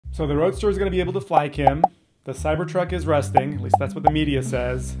So the Roadster is going to be able to fly, Kim. The Cybertruck is resting, at least that's what the media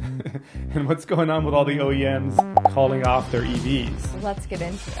says. And what's going on with all the OEMs calling off their EVs? Let's get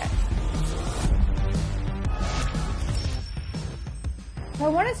into it. So I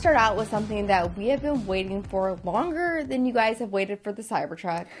want to start out with something that we have been waiting for longer than you guys have waited for the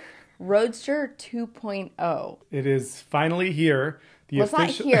Cybertruck. Roadster 2.0. It is finally here. It's not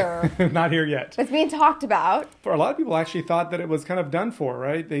here. Not here yet. It's being talked about. For a lot of people actually thought that it was kind of done for,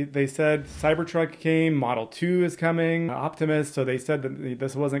 right? They said Cybertruck came, Model 2 is coming, Optimus, so they said that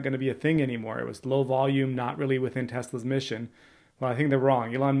this wasn't going to be a thing anymore. It was low volume, not really within Tesla's mission. Well, I think they're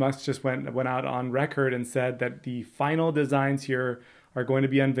wrong. Elon Musk just went out on record and said that the final designs here are going to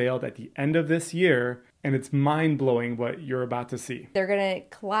be unveiled at the end of this year, and it's mind-blowing what you're about to see. They're going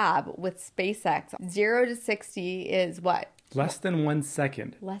to collab with SpaceX. 0 to 60 is what? Less than 1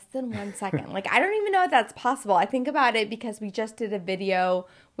 second. Less than 1 second. Like, I don't even know if that's possible. I think about it because we just did a video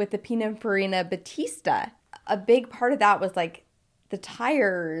with the Pininfarina Batista. A big part of that was like the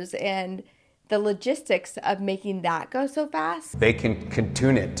tires and the logistics of making that go so fast. They can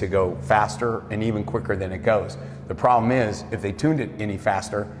tune it to go faster and even quicker than it goes. The problem is, if they tuned it any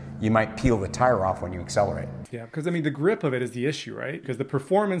faster, you might peel the tire off when you accelerate. Yeah, because I mean, the grip of it is the issue, right? Because the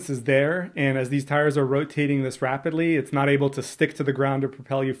performance is there, and as these tires are rotating this rapidly, it's not able to stick to the ground to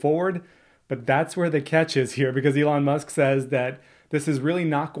propel you forward. But that's where the catch is here, because Elon Musk says that this is really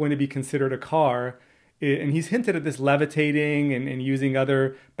not going to be considered a car. And he's hinted at this levitating and using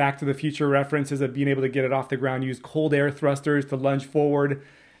other Back to the Future references of being able to get it off the ground, use cold air thrusters to lunge forward.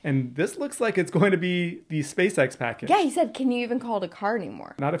 And this looks like it's going to be the SpaceX package. Yeah, he said, can you even call it a car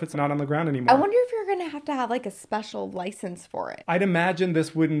anymore? Not if it's not on the ground anymore. I wonder if you're going to have like a special license for it. I'd imagine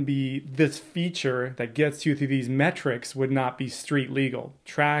this wouldn't be, this feature that gets you to these metrics would not be street legal.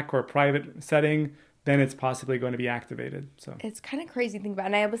 Track or private setting, then it's possibly going to be activated. So it's kind of crazy to think about.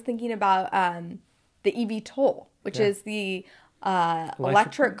 And I was thinking about the eVTOL, which is the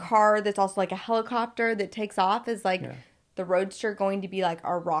electric car that's also like a helicopter that takes off. Is like the Roadster going to be like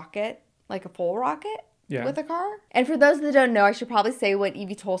a rocket, like a full rocket with a car? And for those that don't know, I should probably say what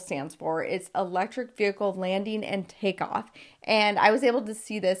eVTOL stands for. It's Electric Vehicle Landing and Takeoff. And I was able to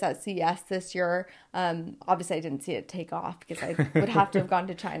see this at CES this year. Obviously, I didn't see it take off because I would have to have gone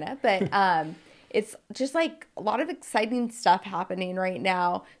to China. But it's just like a lot of exciting stuff happening right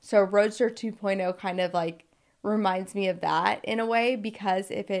now. So Roadster 2.0 kind of like reminds me of that in a way,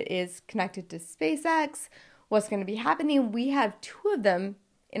 because if it is connected to SpaceX, what's going to be happening? We have 2 of them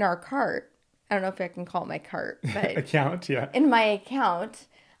in our cart. I don't know if I can call it my cart, but account, yeah. In my account,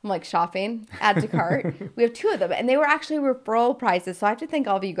 I'm like shopping, add to cart. We have 2 of them, and they were actually referral prices. So I have to thank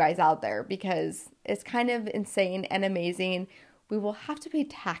all of you guys out there because it's kind of insane and amazing. We will have to pay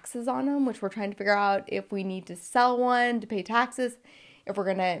taxes on them, which we're trying to figure out if we need to sell one to pay taxes, if we're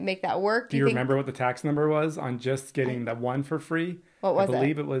going to make that work. Do you remember what the tax number was on just getting the one for free? What was it? I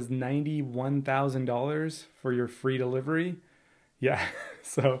believe it was $91,000 for your free delivery. Yeah.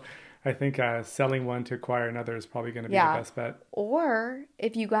 So I think selling one to acquire another is probably going to be the best bet. Or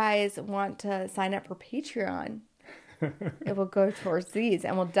if you guys want to sign up for Patreon, it will go towards these,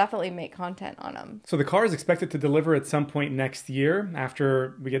 and we'll definitely make content on them. So the car is expected to deliver at some point next year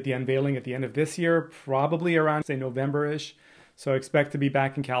after we get the unveiling at the end of this year, probably around, say, November-ish. So expect to be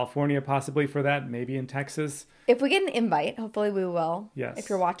back in California possibly for that, maybe in Texas. If we get an invite, hopefully we will. Yes. If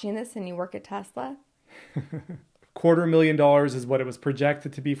you're watching this and you work at Tesla. $250,000 is what it was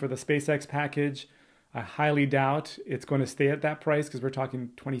projected to be for the SpaceX package. I highly doubt it's going to stay at that price because we're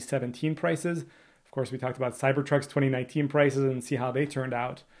talking 2017 prices. Of course, we talked about Cybertruck's 2019 prices and see how they turned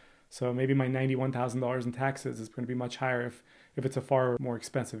out. So maybe my $91,000 in taxes is going to be much higher if it's a far more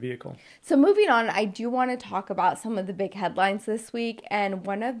expensive vehicle. So moving on, I do want to talk about some of the big headlines this week. And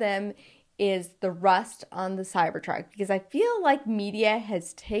one of them is the rust on the Cybertruck, because I feel like media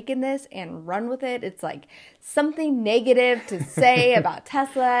has taken this and run with it. It's like something negative to say about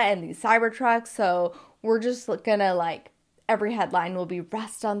Tesla and these Cybertrucks. So we're just going to like, every headline will be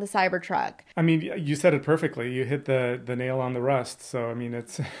rust on the Cybertruck. I mean, you said it perfectly. You hit the nail on the rust. So, I mean,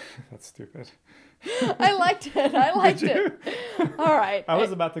 that's stupid. I liked it. I liked it. All right. I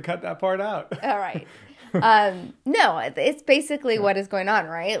was about to cut that part out. All right. No, it's basically what is going on,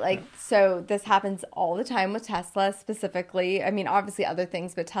 right? Like, so this happens all the time with Tesla specifically. I mean, obviously other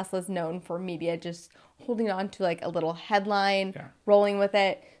things, but Tesla's known for media just holding on to like a little headline, rolling with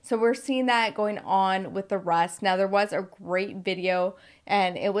it. So we're seeing that going on with the rust. Now, there was a great video,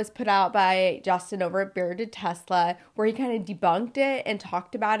 and it was put out by Justin over at Bearded Tesla, where he kind of debunked it and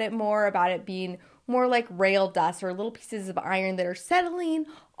talked about it more, about it being more like rail dust or little pieces of iron that are settling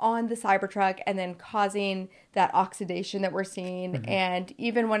on the Cybertruck and then causing that oxidation that we're seeing. And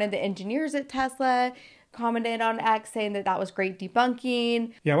even one of the engineers at Tesla commented on X saying that was great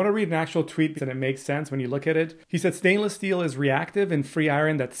debunking. Yeah, I want to read an actual tweet and it makes sense when you look at it. He said stainless steel is reactive and free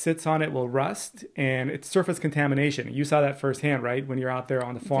iron that sits on it will rust, and it's surface contamination. You saw that firsthand, right? When you're out there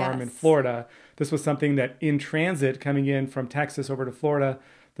on the farm in Florida. This was something that in transit coming in from Texas over to Florida,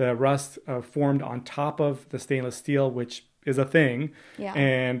 the rust formed on top of the stainless steel, which is a thing. Yeah.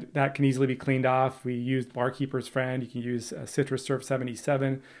 And that can easily be cleaned off. We used Barkeeper's Friend. You can use Citrus Surf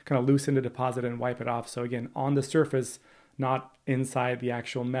 77, kind of loosen the deposit and wipe it off. So again, on the surface, not inside the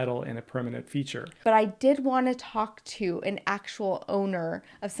actual metal in a permanent feature. But I did want to talk to an actual owner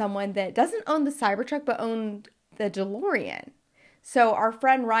of someone that doesn't own the Cybertruck, but owned the DeLorean. So our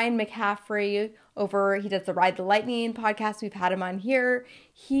friend Ryan McCaffrey he does the Ride the Lightning podcast. We've had him on here.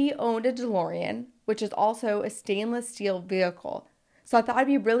 He owned a DeLorean, which is also a stainless steel vehicle. So I thought it'd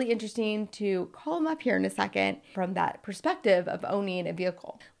be really interesting to call him up here in a second from that perspective of owning a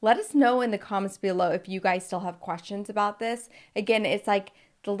vehicle. Let us know in the comments below if you guys still have questions about this. Again, it's like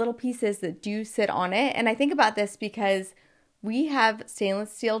the little pieces that do sit on it. And I think about this because we have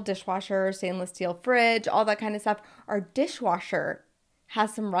stainless steel dishwasher, stainless steel fridge, all that kind of stuff. Our dishwasher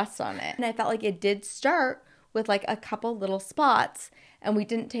has some rust on it. And I felt like it did start with like a couple little spots and we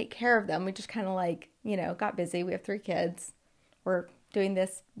didn't take care of them. We just kind of got busy. We have 3 kids. We're doing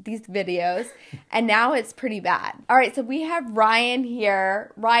these videos and now it's pretty bad. All right. So we have Ryan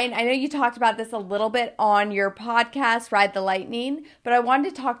here. Ryan, I know you talked about this a little bit on your podcast, Ride the Lightning, but I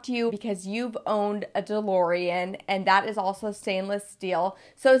wanted to talk to you because you've owned a DeLorean and that is also stainless steel.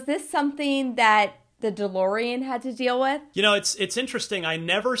 So is this something that the DeLorean had to deal with? It's interesting. I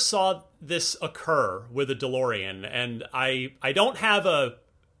never saw this occur with a DeLorean, and I don't have a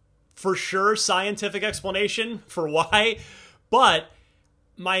for sure scientific explanation for why, but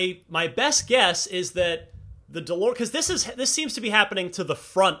my best guess is that the DeLorean, because this seems to be happening to the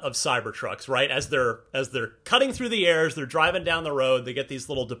front of Cybertrucks, right? As they're cutting through the air, as they're driving down the road, they get these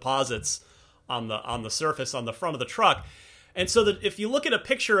little deposits on the surface on the front of the truck, and so that if you look at a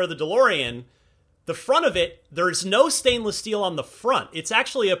picture of the DeLorean, the front of it, there's no stainless steel on the front. It's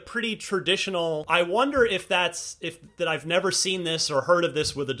actually a pretty traditional. I wonder if that I've never seen this or heard of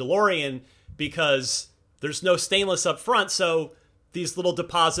this with a DeLorean because there's no stainless up front. So these little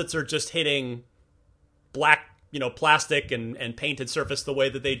deposits are just hitting black, plastic and painted surface the way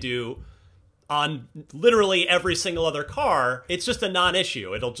that they do on literally every single other car. It's just a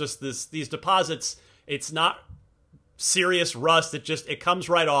non-issue. It'll just these deposits. It's not serious rust. It comes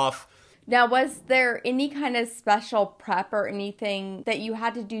right off. Now, was there any kind of special prep or anything that you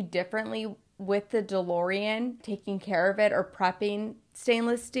had to do differently with the DeLorean, taking care of it or prepping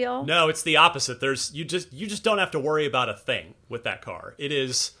stainless steel? No, it's the opposite. You just don't have to worry about a thing with that car. It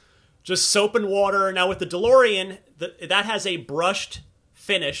is just soap and water. Now with the DeLorean, that has a brushed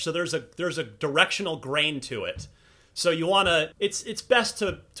finish, so there's a directional grain to it. So you want to, it's best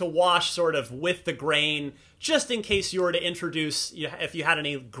to wash sort of with the grain, just in case you were to introduce, if you had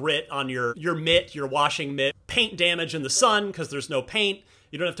any grit on your mitt, your washing mitt, paint damage in the sun because there's no paint.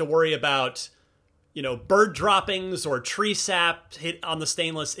 You don't have to worry about, bird droppings or tree sap hit on the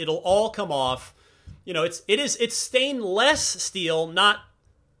stainless. It'll all come off. It's stainless steel, not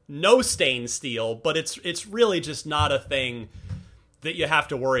no stain steel, but it's really just not a thing that you have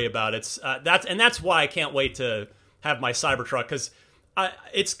to worry about. That's why I can't wait to have my Cybertruck, because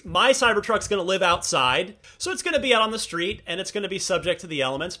my Cybertruck's going to live outside, so it's going to be out on the street and it's going to be subject to the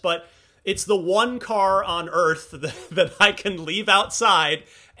elements, but it's the one car on Earth that I can leave outside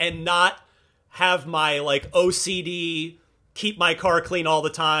and not have my OCD, keep my car clean all the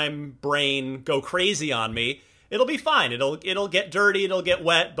time brain go crazy on me. It'll be fine. It'll get dirty, it'll get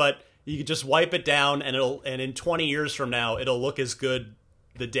wet, but you can just wipe it down and in 20 years from now it'll look as good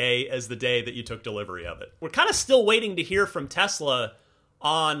the day that you took delivery of it. We're kind of still waiting to hear from Tesla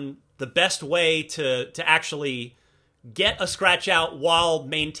on the best way to actually get a scratch out while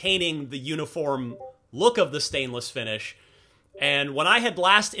maintaining the uniform look of the stainless finish. And when I had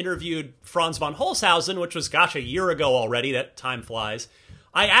last interviewed Franz von Holzhausen, which was, a year ago already, that time flies,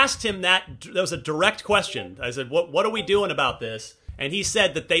 I asked him that was a direct question. I said, what are we doing about this? And he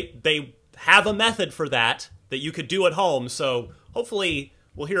said that they have a method for that you could do at home. So hopefully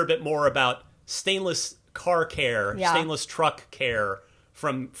we'll hear a bit more about stainless car care, stainless truck care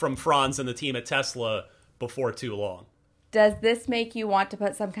from Franz and the team at Tesla before too long. Does this make you want to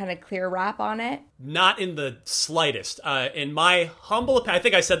put some kind of clear wrap on it? Not in the slightest. In my humble opinion, I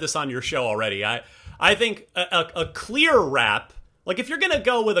think I said this on your show already. I think a clear wrap Like, if you're going to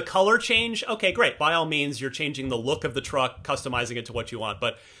go with a color change, okay, great. By all means, you're changing the look of the truck, customizing it to what you want.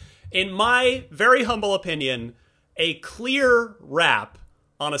 But in my very humble opinion, a clear wrap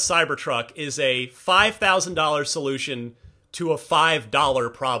on a Cybertruck is a $5,000 solution to a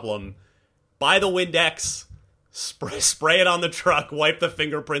 $5 problem. Buy the Windex, spray it on the truck, wipe the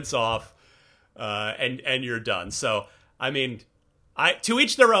fingerprints off, and you're done. So, I mean, to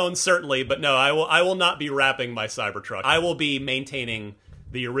each their own, certainly, but no, I will not be wrapping my Cybertruck. I will be maintaining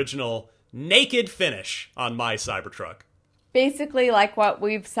the original naked finish on my Cybertruck. Basically, like what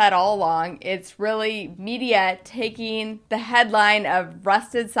we've said all along, it's really media taking the headline of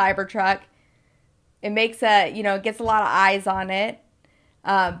rusted Cybertruck. It makes it gets a lot of eyes on it,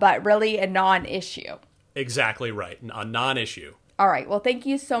 but really a non-issue. Exactly right. A non-issue. All right. Well, thank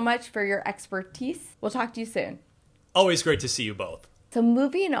you so much for your expertise. We'll talk to you soon. Always great to see you both. So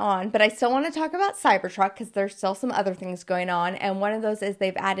moving on, but I still want to talk about Cybertruck because there's still some other things going on. And one of those is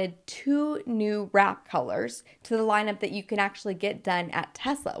they've added 2 new wrap colors to the lineup that you can actually get done at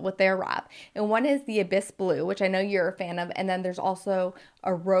Tesla with their wrap. And one is the Abyss Blue, which I know you're a fan of. And then there's also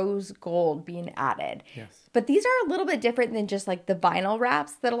a Rose Gold being added. Yes. But these are a little bit different than just like the vinyl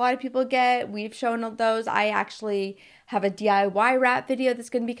wraps that a lot of people get. We've shown those. I actually have a DIY wrap video that's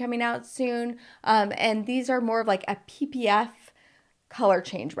going to be coming out soon. And these are more of like a PPF color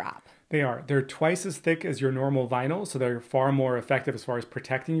change wrap. They are. They're twice as thick as your normal vinyl, so they're far more effective as far as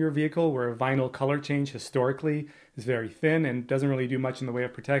protecting your vehicle, where a vinyl color change historically is very thin and doesn't really do much in the way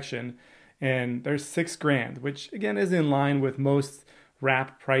of protection. And they're $6,000, which again is in line with most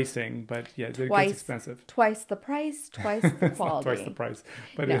wrap pricing, but yeah, it gets expensive. Twice the price, twice the quality. Twice the price,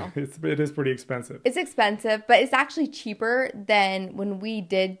 but no. it is pretty expensive. It's expensive, but it's actually cheaper than when we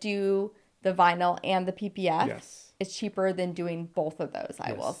did do the vinyl and the PPF. Yes. It's cheaper than doing both of those,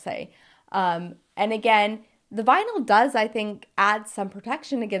 I will say. And again, the vinyl does, I think, add some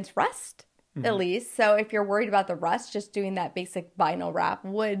protection against rust, at least. So if you're worried about the rust, just doing that basic vinyl wrap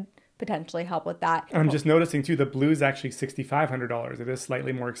would potentially help with that. I'm just noticing, too, the blue is actually $6,500. It is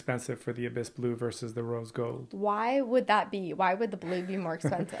slightly more expensive for the Abyss Blue versus the Rose Gold. Why would that be? Why would the blue be more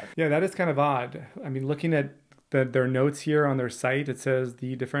expensive? Yeah, that is kind of odd. I mean, looking at their notes here on their site, it says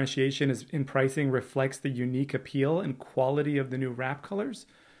the differentiation is in pricing reflects the unique appeal and quality of the new wrap colors.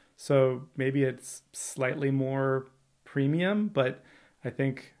 So maybe it's slightly more premium, but I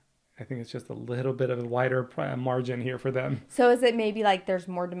think it's just a little bit of a wider margin here for them. So is it maybe like there's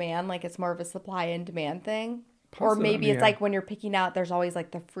more demand, like it's more of a supply and demand thing? Possibly, or maybe it's like when you're picking out, there's always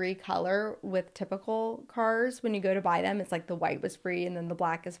like the free color with typical cars. When you go to buy them, it's like the white was free and then the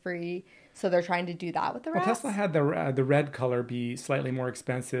black is free. So they're trying to do that with the wraps. Well, Tesla had the red color be slightly more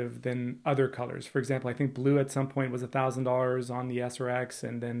expensive than other colors. For example, I think blue at some point was $1,000 on the S or X,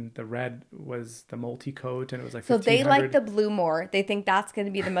 and then the red was the multi-coat, and it was like $1,500. So they like the blue more. They think that's going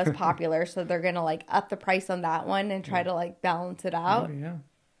to be the most popular, so they're going to like up the price on that one and try to like balance it out. Maybe, yeah.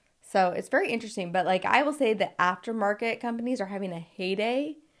 So it's very interesting. But like I will say the aftermarket companies are having a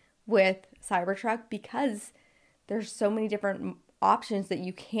heyday with Cybertruck because there's so many different options that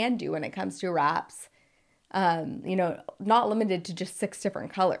you can do when it comes to wraps. Not limited to just 6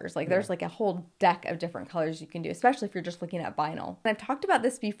 different colors. Like there's like a whole deck of different colors you can do, especially if you're just looking at vinyl. And I've talked about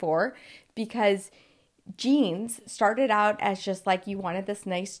this before because jeans started out as just like you wanted this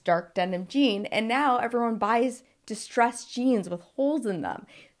nice dark denim jean, and now everyone buys distressed jeans with holes in them.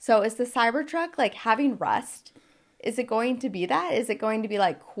 So is the Cybertruck like having rust? Is it going to be that? Is it going to be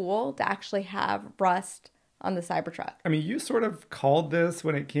like cool to actually have rust on the Cybertruck? I mean, you sort of called this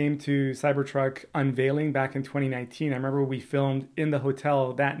when it came to Cybertruck unveiling back in 2019. I remember we filmed in the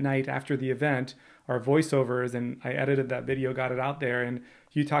hotel that night after the event, our voiceovers, and I edited that video, got it out there, and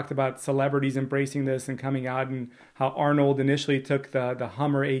you talked about celebrities embracing this and coming out, and how Arnold initially took the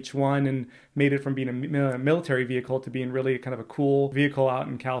Hummer H1 and made it from being a military vehicle to being really kind of a cool vehicle out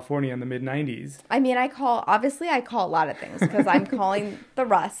in California in the mid-90s. I mean, I call a lot of things because I'm calling the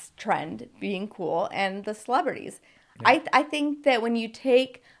rust trend being cool and the celebrities. Yeah. I think that when you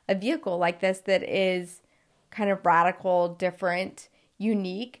take a vehicle like this that is kind of radical, different,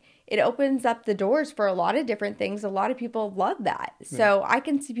 unique, it opens up the doors for a lot of different things. A lot of people love that. So I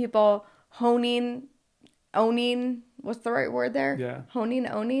can see people owning, what's the right word there? Yeah.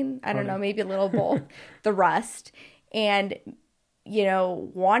 Owning, I don't know, maybe a little both, the rust. And,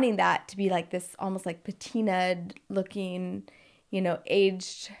 wanting that to be like this almost like patinaed looking,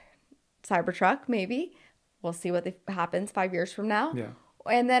 aged Cybertruck maybe. We'll see what happens 5 years from now. Yeah.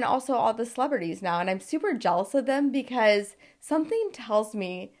 And then also all the celebrities now. And I'm super jealous of them because something tells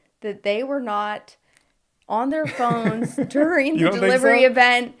me that they were not on their phones during the delivery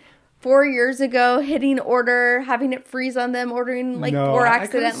event 4 years ago hitting order, having it freeze on them, ordering like no, four I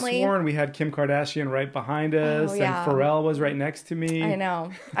accidentally. could have sworn we had Kim Kardashian right behind us, and Pharrell was right next to me. I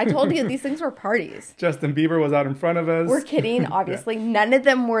know. I told you these things were parties. Justin Bieber was out in front of us. We're kidding, obviously. None of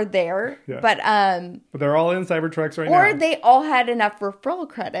them were there. Yeah. But they're all in Cybertrucks right now. Or they all had enough referral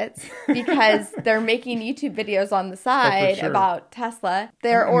credits because they're making YouTube videos on the side about Tesla.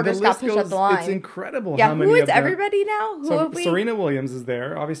 Their orders got pushed up the line. It's incredible how many who is of them. everybody now? Who have we? Serena Williams is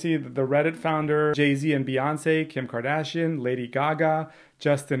there. Obviously, the Reddit founder, Jay-Z and Beyonce, Kim Kardashian, Lady Gaga,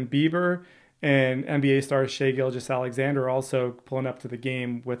 Justin Bieber, and NBA stars Shai Gilgeous-Alexander also pulling up to the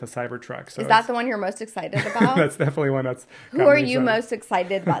game with a Cybertruck. So is that the one you're most excited about? That's definitely one that's... Who are you most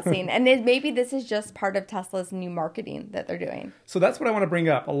excited about seeing? And maybe this is just part of Tesla's new marketing that they're doing. So that's what I want to bring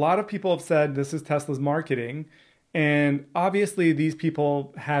up. A lot of people have said this is Tesla's marketing. And obviously these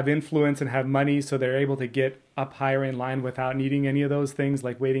people have influence and have money, so they're able to get up higher in line without needing any of those things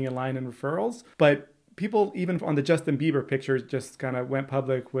like waiting in line and referrals. But people, even on the Justin Bieber pictures, just kind of went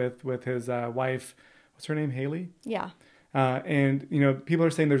public with his wife. What's her name? Haley? Yeah. And, people are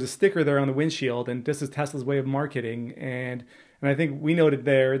saying there's a sticker there on the windshield, and this is Tesla's way of marketing. And I think we noted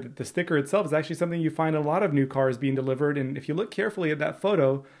there that the sticker itself is actually something you find in a lot of new cars being delivered. And if you look carefully at that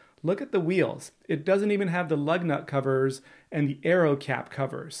photo, look at the wheels. It doesn't even have the lug nut covers and the aero cap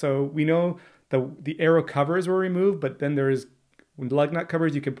cover. So we know the aero covers were removed, but then there's lug nut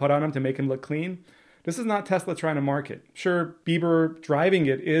covers you can put on them to make them look clean. This is not Tesla trying to market. Sure, Bieber driving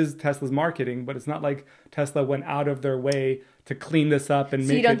it is Tesla's marketing, but it's not like Tesla went out of their way to clean this up and make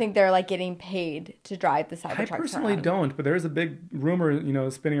it... So you don't think they're like getting paid to drive the Cybertruck? I personally don't, but there's a big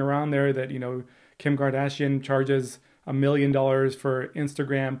rumor, spinning around there that, Kim Kardashian charges $1 million for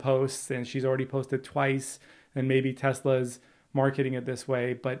Instagram posts, and she's already posted twice, and maybe Tesla's marketing it this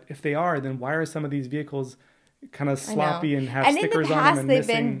way. But if they are, then why are some of these vehicles kind of sloppy and have stickers on them? And in the past, they've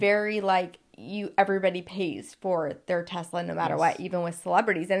missing... been very like... everybody pays for their Tesla no matter what, even with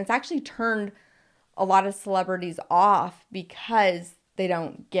celebrities. And it's actually turned a lot of celebrities off because they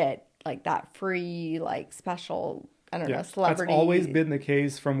don't get like that free, like special, I don't know, celebrity. That's always been the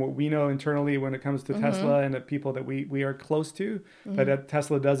case from what we know internally when it comes to Tesla and the people that we are close to. But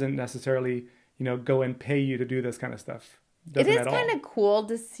Tesla doesn't necessarily, go and pay you to do this kind of stuff. It is kind of cool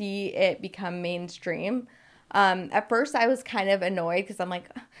to see it become mainstream. At first I was kind of annoyed because I'm like,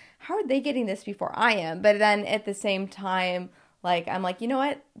 how are they getting this before I am? But then at the same time, like, I'm like, you know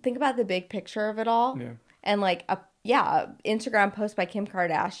what? Think about the big picture of it all. Yeah. And like, Instagram post by Kim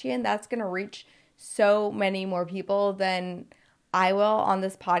Kardashian, that's going to reach so many more people than I will on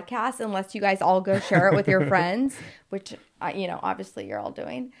this podcast, unless you guys all go share it with your friends, which, obviously you're all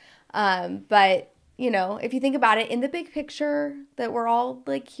doing. But if you think about it in the big picture that we're all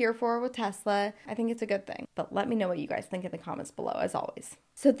like here for with Tesla, I think it's a good thing. But let me know what you guys think in the comments below, as always.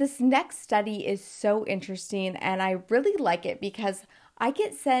 So this next study is so interesting, and I really like it because I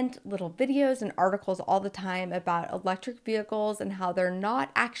get sent little videos and articles all the time about electric vehicles and how they're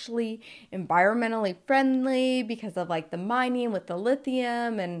not actually environmentally friendly because of like the mining with the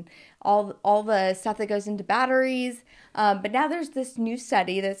lithium and all the stuff that goes into batteries. But now there's this new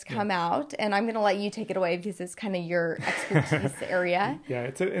study that's come out, and I'm going to let you take it away because it's kind of your expertise area. Yeah,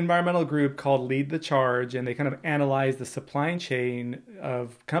 it's an environmental group called Lead the Charge, and they kind of analyze the supply chain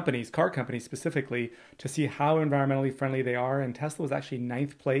of companies, car companies specifically, to see how environmentally friendly they are. And Tesla was actually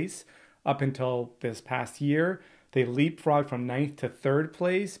 9th place up until this past year. They leapfrogged from 9th to 3rd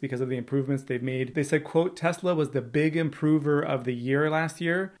place because of the improvements they've made. They said, quote, Tesla was the big improver of the year last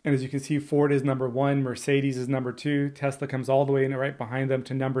year. And as you can see, Ford is number 1, Mercedes is number 2. Tesla comes all the way in right behind them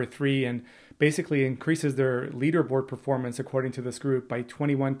to number 3 and basically increases their leaderboard performance, according to this group, by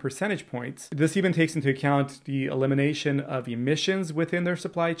 21 percentage points. This even takes into account the elimination of emissions within their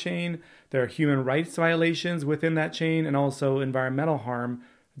supply chain, their human rights violations within that chain, and also environmental harm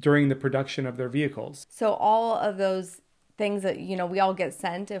during the production of their vehicles. So all of those things that, we all get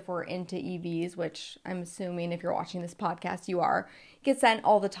sent if we're into EVs, which I'm assuming if you're watching this podcast, you are, get sent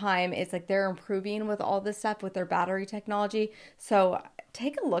all the time. It's like they're improving with all this stuff with their battery technology. So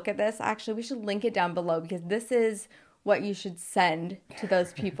take a look at this. Actually, we should link it down below because this is what you should send to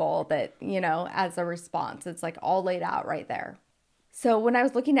those people that, as a response. It's like all laid out right there. So when I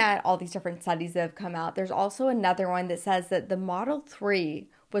was looking at all these different studies that have come out, there's also another one that says that the Model 3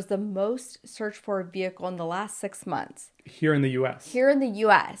 was the most searched for vehicle in the last 6 months. Here in the U.S. Here in the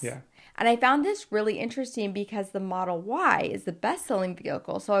U.S. Yeah. And I found this really interesting because the Model Y is the best-selling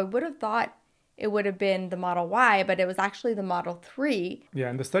vehicle. So I would have thought it would have been the Model Y, but it was actually the Model 3. Yeah,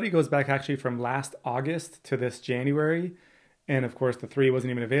 and the study goes back actually from last August to this January. And of course, the 3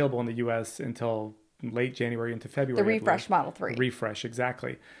 wasn't even available in the U.S. until late January into February. The refresh Model 3. The refresh,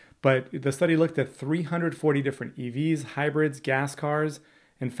 exactly. But the study looked at 340 different EVs, hybrids, gas cars,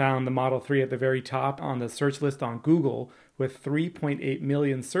 and found the Model 3 at the very top on the search list on Google with 3.8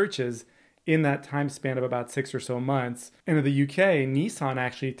 million searches in that time span of about 6 or so months. And in the UK, Nissan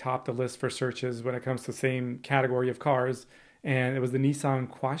actually topped the list for searches when it comes to the same category of cars. And it was the Nissan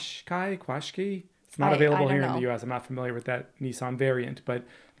Qashqai. It's not available here in the US. I'm not familiar with that Nissan variant, but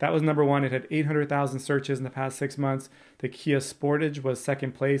that was number one. It had 800,000 searches in the past 6 months. The Kia Sportage was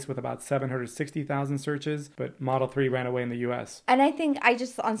second place with about 760,000 searches, but Model 3 ran away in the US. And I think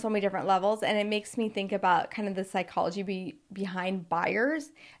on so many different levels, and it makes me think about kind of the psychology behind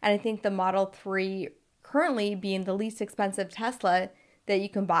buyers. And I think the Model 3 currently being the least expensive Tesla that you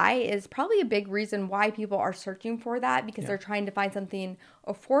can buy is probably a big reason why people are searching for that, because they're trying to find something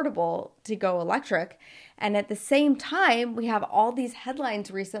affordable to go electric. And at the same time, we have all these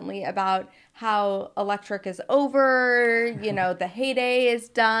headlines recently about how electric is over, the heyday is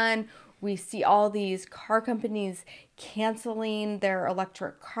done. We see all these car companies canceling their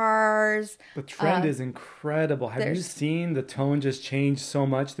electric cars. The trend is incredible. Have you seen the tone just change so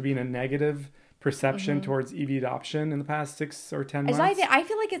much to being a negative perception towards EV adoption in the past 6 or 10 months? I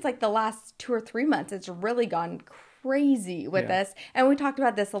feel like it's like the last 2 or 3 months, it's really gone crazy with this. And we talked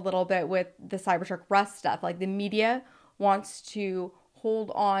about this a little bit with the Cybertruck Rust stuff. Like the media wants to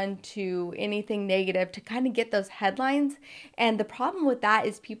hold on to anything negative to kind of get those headlines. And the problem with that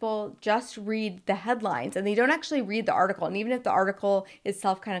is people just read the headlines and they don't actually read the article. And even if the article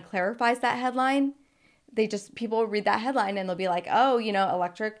itself kind of clarifies that headline, people read that headline and they'll be like, oh,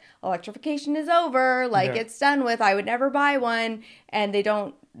 electrification is over. Like it's done with. I would never buy one. And they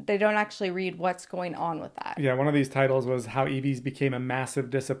don't actually read what's going on with that. Yeah. One of these titles was how EVs became a massive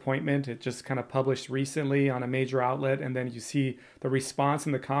disappointment. It just kind of published recently on a major outlet. And then you see the response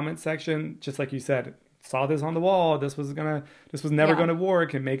in the comment section, just like you said, saw this on the wall. This was never going to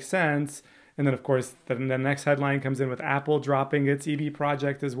work. It makes sense. And then of course, the next headline comes in with Apple dropping its EV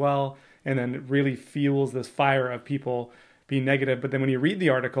project as well. And then it really fuels this fire of people being negative. But then when you read the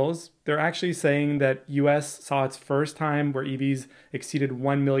articles, they're actually saying that US saw its first time where EVs exceeded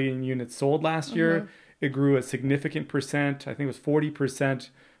 1 million units sold last year. It grew a significant percent. I think it was 40%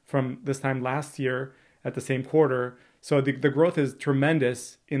 from this time last year at the same quarter. So the growth is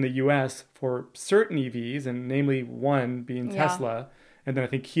tremendous in the US for certain EVs, and namely one being Tesla. And then I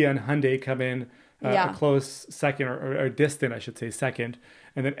think Kia and Hyundai come in a close second, or distant, I should say, second.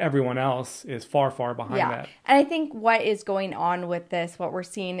 And then everyone else is far, far behind that. And I think what is going on with this, what we're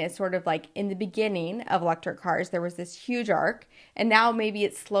seeing is sort of like in the beginning of electric cars, there was this huge arc. And now maybe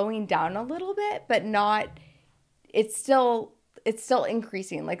it's slowing down a little bit, but not, it's still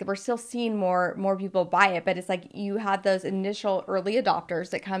increasing. Like we're still seeing more people buy it, but it's like you have those initial early adopters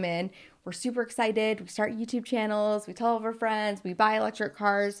that come in. We're super excited. We start YouTube channels. We tell all of our friends. We buy electric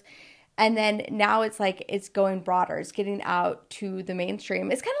cars. And then now it's like it's going broader. It's getting out to the mainstream.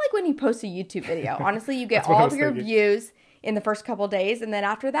 It's kind of like when you post a YouTube video. Honestly, you get all of your views in the first couple of days. And then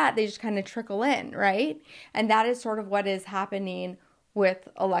after that, they just kind of trickle in, right? And that is sort of what is happening with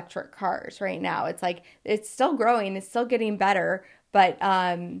electric cars right now. It's like it's still growing. It's still getting better. But,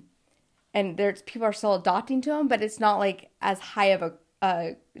 and people are still adopting to them. But it's not like as high of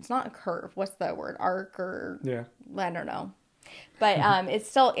it's not a curve. What's the word? Arc or... Yeah. I don't know. But it's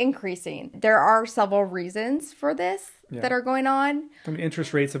still increasing. There are several reasons for this that are going on. I mean,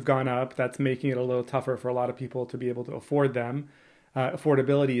 interest rates have gone up. That's making it a little tougher for a lot of people to be able to afford them.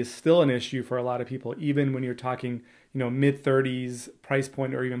 Affordability is still an issue for a lot of people, even when you're talking, mid-30s price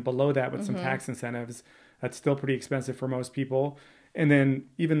point or even below that with some tax incentives. That's still pretty expensive for most people. And then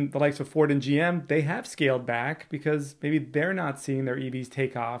even the likes of Ford and GM, they have scaled back because maybe they're not seeing their EVs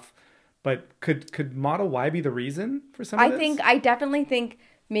take off. But could Model Y be the reason for some of this? I definitely think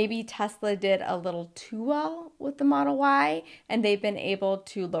maybe Tesla did a little too well with the Model Y, and they've been able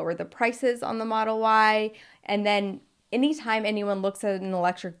to lower the prices on the Model Y. And then anytime anyone looks at an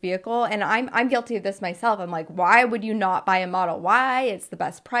electric vehicle, and I'm guilty of this myself, I'm like, why would you not buy a Model Y? It's the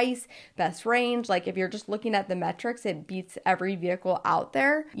best price, best range. Like if you're just looking at the metrics, it beats every vehicle out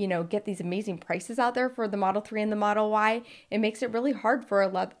there. Get these amazing prices out there for the Model 3 and the Model Y. It makes it really hard for a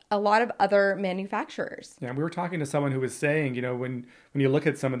lot of other manufacturers. Yeah, we were talking to someone who was saying, when you look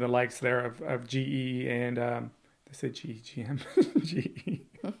at some of the likes there of GE and they say GM, GE.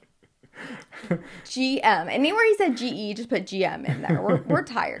 GM. Anywhere he said GE, just put GM in there. We're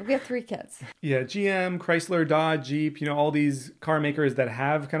tired. We have 3 kids. Yeah, GM, Chrysler, Dodge, Jeep, all these car makers that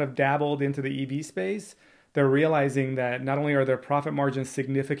have kind of dabbled into the EV space, they're realizing that not only are their profit margins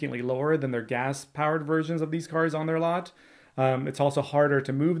significantly lower than their gas-powered versions of these cars on their lot, It's also harder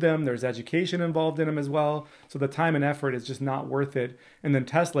to move them. There's education involved in them as well. So the time and effort is just not worth it. And then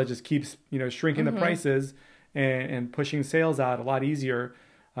Tesla just keeps, shrinking the prices and pushing sales out a lot easier.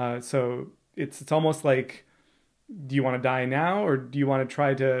 So it's almost like, do you want to die now, or do you want to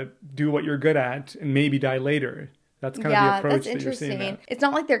try to do what you're good at and maybe die later? That's kind of the approach that you're seeing. That. It's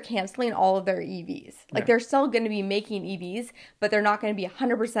not like they're canceling all of their EVs. Like they're still going to be making EVs, but they're not going to be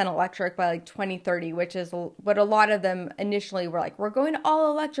 100% electric by like 2030, which is what a lot of them initially were like, we're going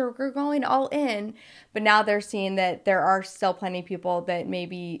all electric, we're going all in. But now they're seeing that there are still plenty of people that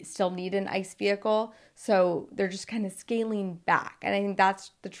maybe still need an ICE vehicle. So they're just kind of scaling back. And I think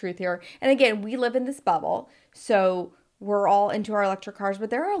that's the truth here. And again, we live in this bubble. So we're all into our electric cars, but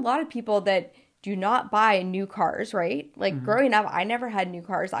there are a lot of people that do not buy new cars, right? Like growing up, I never had new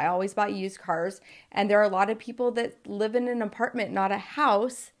cars. I always bought used cars. And there are a lot of people that live in an apartment, not a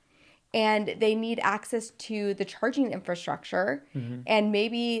house, and they need access to the charging infrastructure. And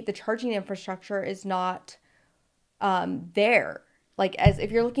maybe the charging infrastructure is not there. Like as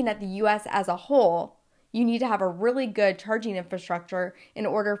if you're looking at the US as a whole, you need to have a really good charging infrastructure in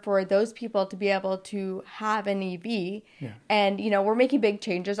order for those people to be able to have an EV. Yeah. And, we're making big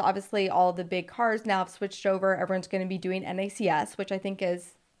changes. Obviously, all the big cars now have switched over. Everyone's going to be doing NACS, which I think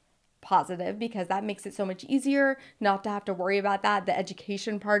is positive because that makes it so much easier not to have to worry about that, the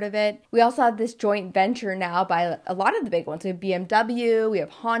education part of it. We also have this joint venture now by a lot of the big ones. We have BMW, we have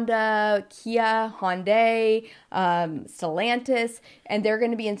Honda, Kia, Hyundai, Stellantis, and they're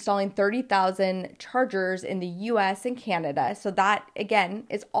going to be installing 30,000 chargers in the US and Canada. So that, again,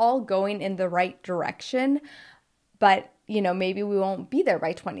 is all going in the right direction. But, maybe we won't be there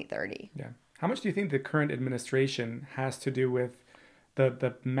by 2030. Yeah. How much do you think the current administration has to do with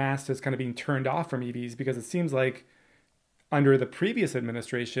the mass is kind of being turned off from EVs? Because it seems like under the previous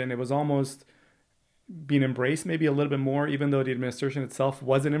administration, it was almost being embraced maybe a little bit more, even though the administration itself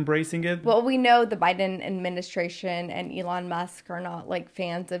wasn't embracing it. Well, we know the Biden administration and Elon Musk are not like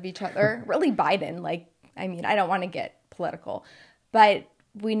fans of each other. Really Biden, I don't want to get political, but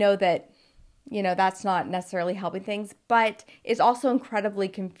we know that, that's not necessarily helping things, but it's also incredibly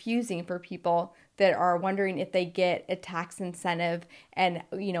confusing for people that are wondering if they get a tax incentive and,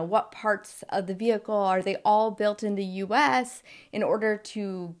 what parts of the vehicle are they all built in the US. In order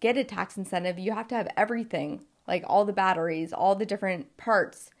to get a tax incentive, you have to have everything, like all the batteries, all the different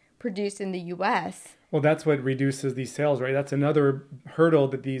parts produced in the US. Well, that's what reduces these sales, right? That's another hurdle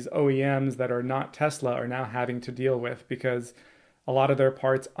that these OEMs that are not Tesla are now having to deal with, because a lot of their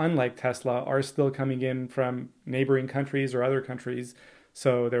parts, unlike Tesla, are still coming in from neighboring countries or other countries.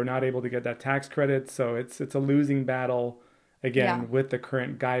 So they're not able to get that tax credit. So it's a losing battle, again, with the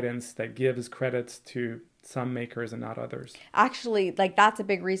current guidance that gives credits to some makers and not others. Actually, that's a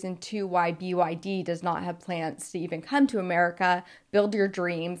big reason, too, why BYD does not have plans to even come to America. Build your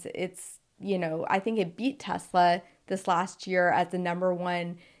dreams. It's, I think it beat Tesla this last year as the number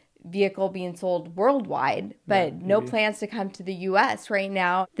one vehicle being sold worldwide, but no plans to come to the US right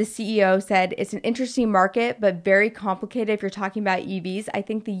now. The CEO said it's an interesting market, but very complicated if you're talking about EVs. I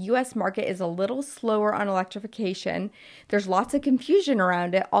think the US market is a little slower on electrification. There's lots of confusion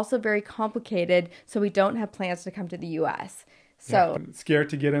around it, also very complicated, so we don't have plans to come to the US. So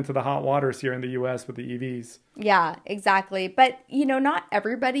scared to get into the hot waters here in the US with the EVs. Yeah, exactly. But, not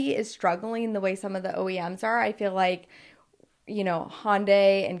everybody is struggling the way some of the OEMs are. I feel like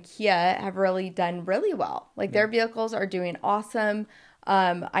Hyundai and Kia have really done really well. Their vehicles are doing awesome.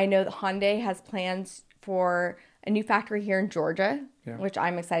 I know that Hyundai has plans for a new factory here in Georgia, which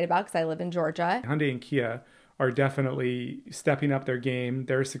I'm excited about because I live in Georgia. Hyundai and Kia are definitely stepping up their game.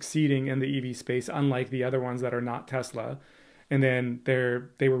 They're succeeding in the EV space, unlike the other ones that are not Tesla. And then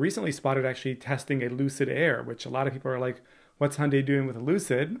they were recently spotted actually testing a Lucid Air, which a lot of people are like, what's Hyundai doing with a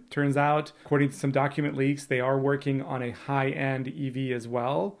Lucid? Turns out, according to some document leaks, they are working on a high-end EV as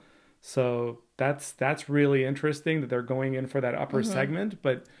well. So that's really interesting that they're going in for that upper segment.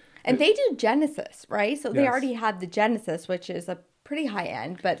 And they do Genesis, right? So they already have the Genesis, which is a pretty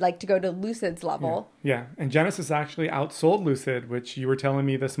high-end, but to go to Lucid's level. Yeah, and Genesis actually outsold Lucid, which you were telling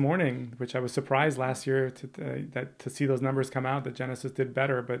me this morning, which I was surprised last year to see those numbers come out, that Genesis did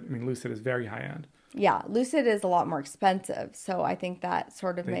better. But, Lucid is very high-end. Yeah, Lucid is a lot more expensive, so I think that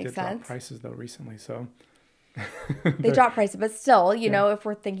sort of makes sense. They did drop prices, though, recently, so... They dropped prices, but still, if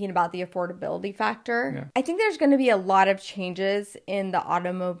we're thinking about the affordability factor, I think there's going to be a lot of changes in the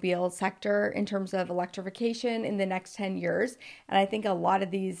automobile sector in terms of electrification in the next 10 years, and I think not a lot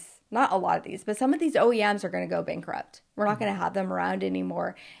of these, but some of these OEMs are going to go bankrupt. We're not going to have them around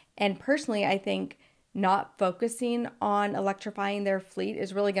anymore, and personally, I think not focusing on electrifying their fleet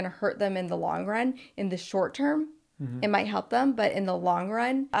is really going to hurt them in the long run. In the short term, it might help them. But in the long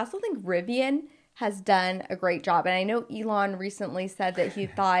run, I also think Rivian has done a great job. And I know Elon recently said that he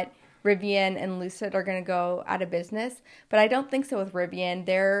thought Rivian and Lucid are going to go out of business, but I don't think so with Rivian.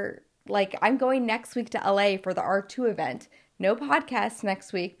 They're like, I'm going next week to LA for the R2 event. No podcast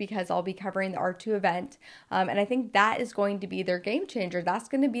next week because I'll be covering the R2 event. And I think that is going to be their game changer. That's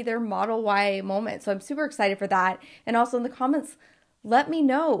going to be their Model Y moment. So I'm super excited for that. And also in the comments, let me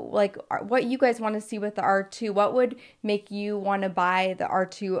know like what you guys want to see with the R2. What would make you want to buy the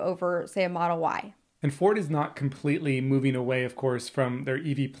R2 over, say, a Model Y? And Ford is not completely moving away, of course, from their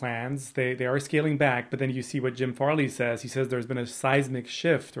EV plans. They are scaling back, but then you see what Jim Farley says. He says there's been a seismic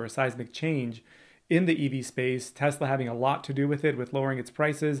shift or a seismic change in the EV space, Tesla having a lot to do with it, with lowering its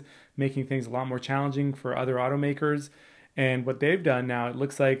prices, making things a lot more challenging for other automakers. And what they've done now, it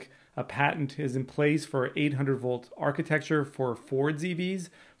looks like a patent is in place for 800-volt architecture for Ford's EVs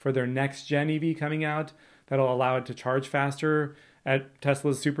for their next gen EV coming out. That'll allow it to charge faster at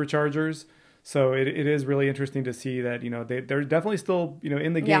Tesla's superchargers. So it is really interesting to see that, they're definitely still,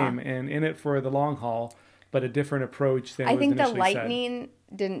 in the game and in it for the long haul, but a different approach than I was think the initially Lightning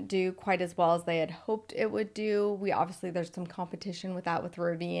didn't do quite as well as they had hoped it would do. There's some competition with that with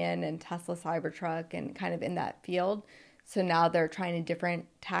Rivian and Tesla Cybertruck and kind of in that field. So now they're trying a different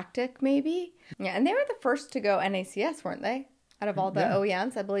tactic maybe. Yeah, and they were the first to go NACS, weren't they? Out of all the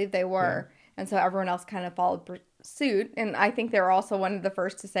OEMs, I believe they were. Yeah. And so everyone else kind of followed suit. And I think they were also one of the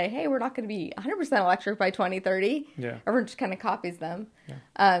first to say, hey, we're not going to be 100% electric by 2030. Yeah. Everyone just kind of copies them.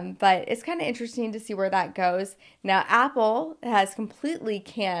 Yeah. But it's kind of interesting to see where that goes. Now, Apple has completely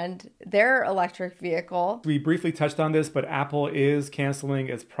canned their electric vehicle. We briefly touched on this, but Apple is canceling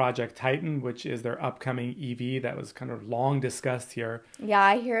its Project Titan, which is their upcoming EV that was kind of long discussed here. Yeah,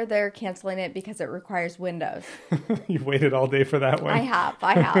 I hear they're canceling it because it requires Windows. You waited all day for that one? I have.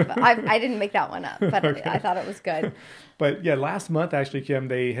 I didn't make that one up, but okay. I thought it was good. But yeah, last month, actually, Kim,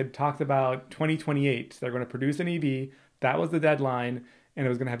 they had talked about 2028. They're going to produce an EV. That was the deadline. And it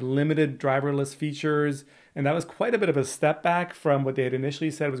was going to have limited driverless features. And that was quite a bit of a step back from what they had initially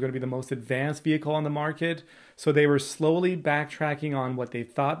said was going to be the most advanced vehicle on the market. So they were slowly backtracking on what they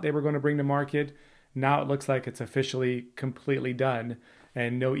thought they were going to bring to market. Now it looks like it's officially completely done.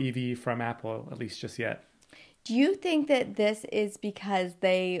 And no EV from Apple, at least just yet. Do you think that this is because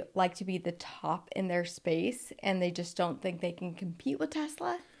they like to be the top in their space and they just don't think they can compete with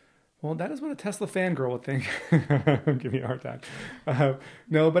Tesla? Well, that is what a Tesla fangirl would think. Give me a hard time.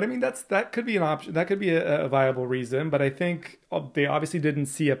 No, but I mean, that could be an option. That could be a viable reason. But I think they obviously didn't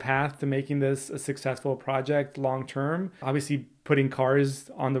see a path to making this a successful project long term. Obviously, putting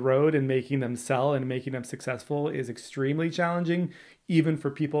cars on the road and making them sell and making them successful is extremely challenging, even for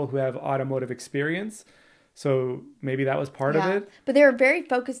people who have automotive experience. So maybe that was part of it. But they were very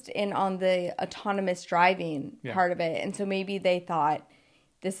focused in on the autonomous driving part of it. And so maybe they thought,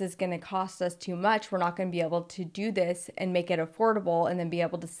 this is going to cost us too much. We're not going to be able to do this and make it affordable and then be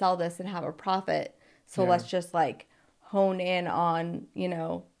able to sell this and have a profit. So let's just hone in on,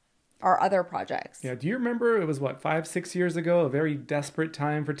 our other projects. Yeah. Do you remember it was 5-6 years ago, a very desperate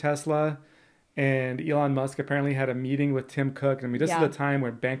time for Tesla, and Elon Musk apparently had a meeting with Tim Cook. I mean, this is the time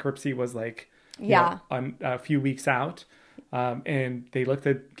where bankruptcy was a few weeks out. And they looked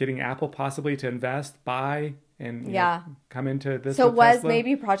at getting Apple possibly to invest, buy, and come into this. So Tesla.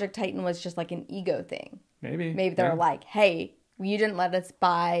 Maybe Project Titan was just like an ego thing. Maybe they're like, hey, you didn't let us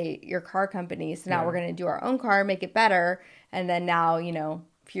buy your car company, so now we're going to do our own car, make it better. And then now, a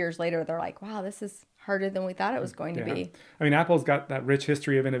few years later, they're like, wow, this is harder than we thought it was going to be. I mean, Apple's got that rich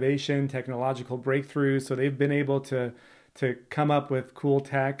history of innovation, technological breakthroughs, so they've been able to come up with cool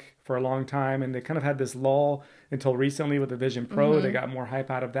tech for a long time, and they kind of had this lull until recently with the Vision Pro. They got more hype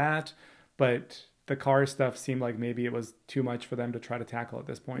out of that, but the car stuff seemed like maybe it was too much for them to try to tackle at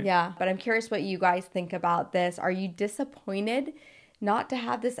this point. Yeah, but I'm curious what you guys think about this. Are you disappointed not to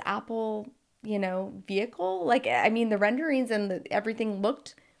have this Apple, vehicle? Like, I mean, the renderings and everything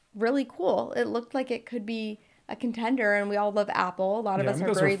looked really cool. It looked like it could be a contender, and we all love Apple. A lot of us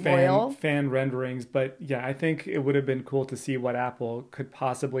are very loyal. Fan renderings, but I think it would have been cool to see what Apple could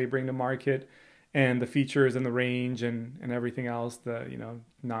possibly bring to market, and the features and the range and everything else.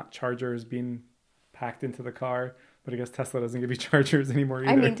 Not chargers being packed into the car, but I guess Tesla doesn't give you chargers anymore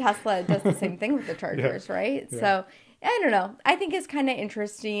either. I mean, Tesla does the same thing with the chargers, right? Yeah. So I don't know. I think it's kind of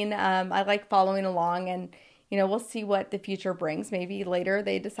interesting. I like following along, and we'll see what the future brings. Maybe later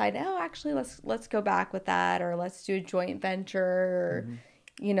they decide, oh, actually, let's go back with that, or let's do a joint venture.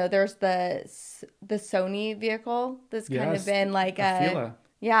 Or, there's the Sony vehicle that's kind of been like a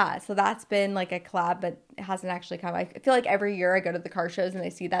Yeah, so that's been like a collab, but it hasn't actually come. I feel like every year I go to the car shows and I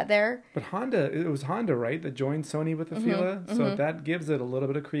see that there. But it was Honda, right, that joined Sony with the Fila? So that gives it a little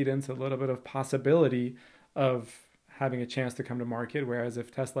bit of credence, a little bit of possibility of having a chance to come to market. Whereas if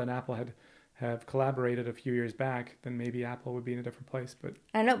Tesla and Apple have collaborated a few years back, then maybe Apple would be in a different place. But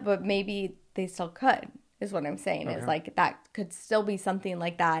I know, but maybe they still could, is what I'm saying. Okay. Is like that could still be something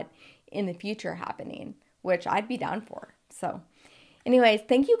like that in the future happening, which I'd be down for. So anyways,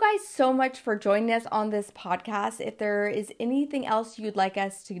 thank you guys so much for joining us on this podcast. If there is anything else you'd like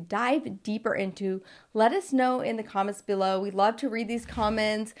us to dive deeper into, let us know in the comments below. We love to read these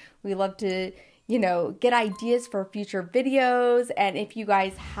comments. We love to, get ideas for future videos. And if you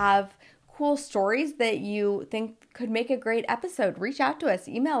guys have cool stories that you think could make a great episode, reach out to us,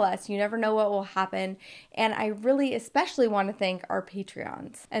 email us. You never know what will happen. And I really especially want to thank our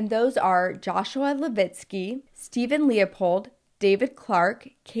Patreons. And those are Joshua Levitsky, Stephen Leopold, David Clark,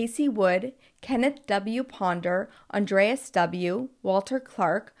 Casey Wood, Kenneth W. Ponder, Andreas W., Walter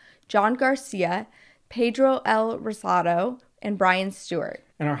Clark, John Garcia, Pedro L. Rosado, and Brian Stewart.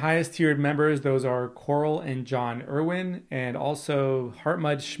 And our highest tiered members, those are Coral and John Irwin, and also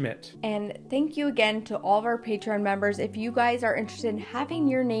Hartmud Schmidt. And thank you again to all of our Patreon members. If you guys are interested in having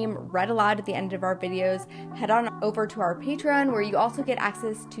your name read aloud at the end of our videos, head on over to our Patreon, where you also get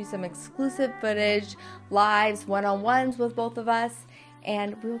access to some exclusive footage, lives, one-on-ones with both of us.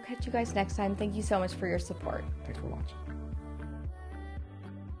 And we will catch you guys next time. Thank you so much for your support. Thanks for watching.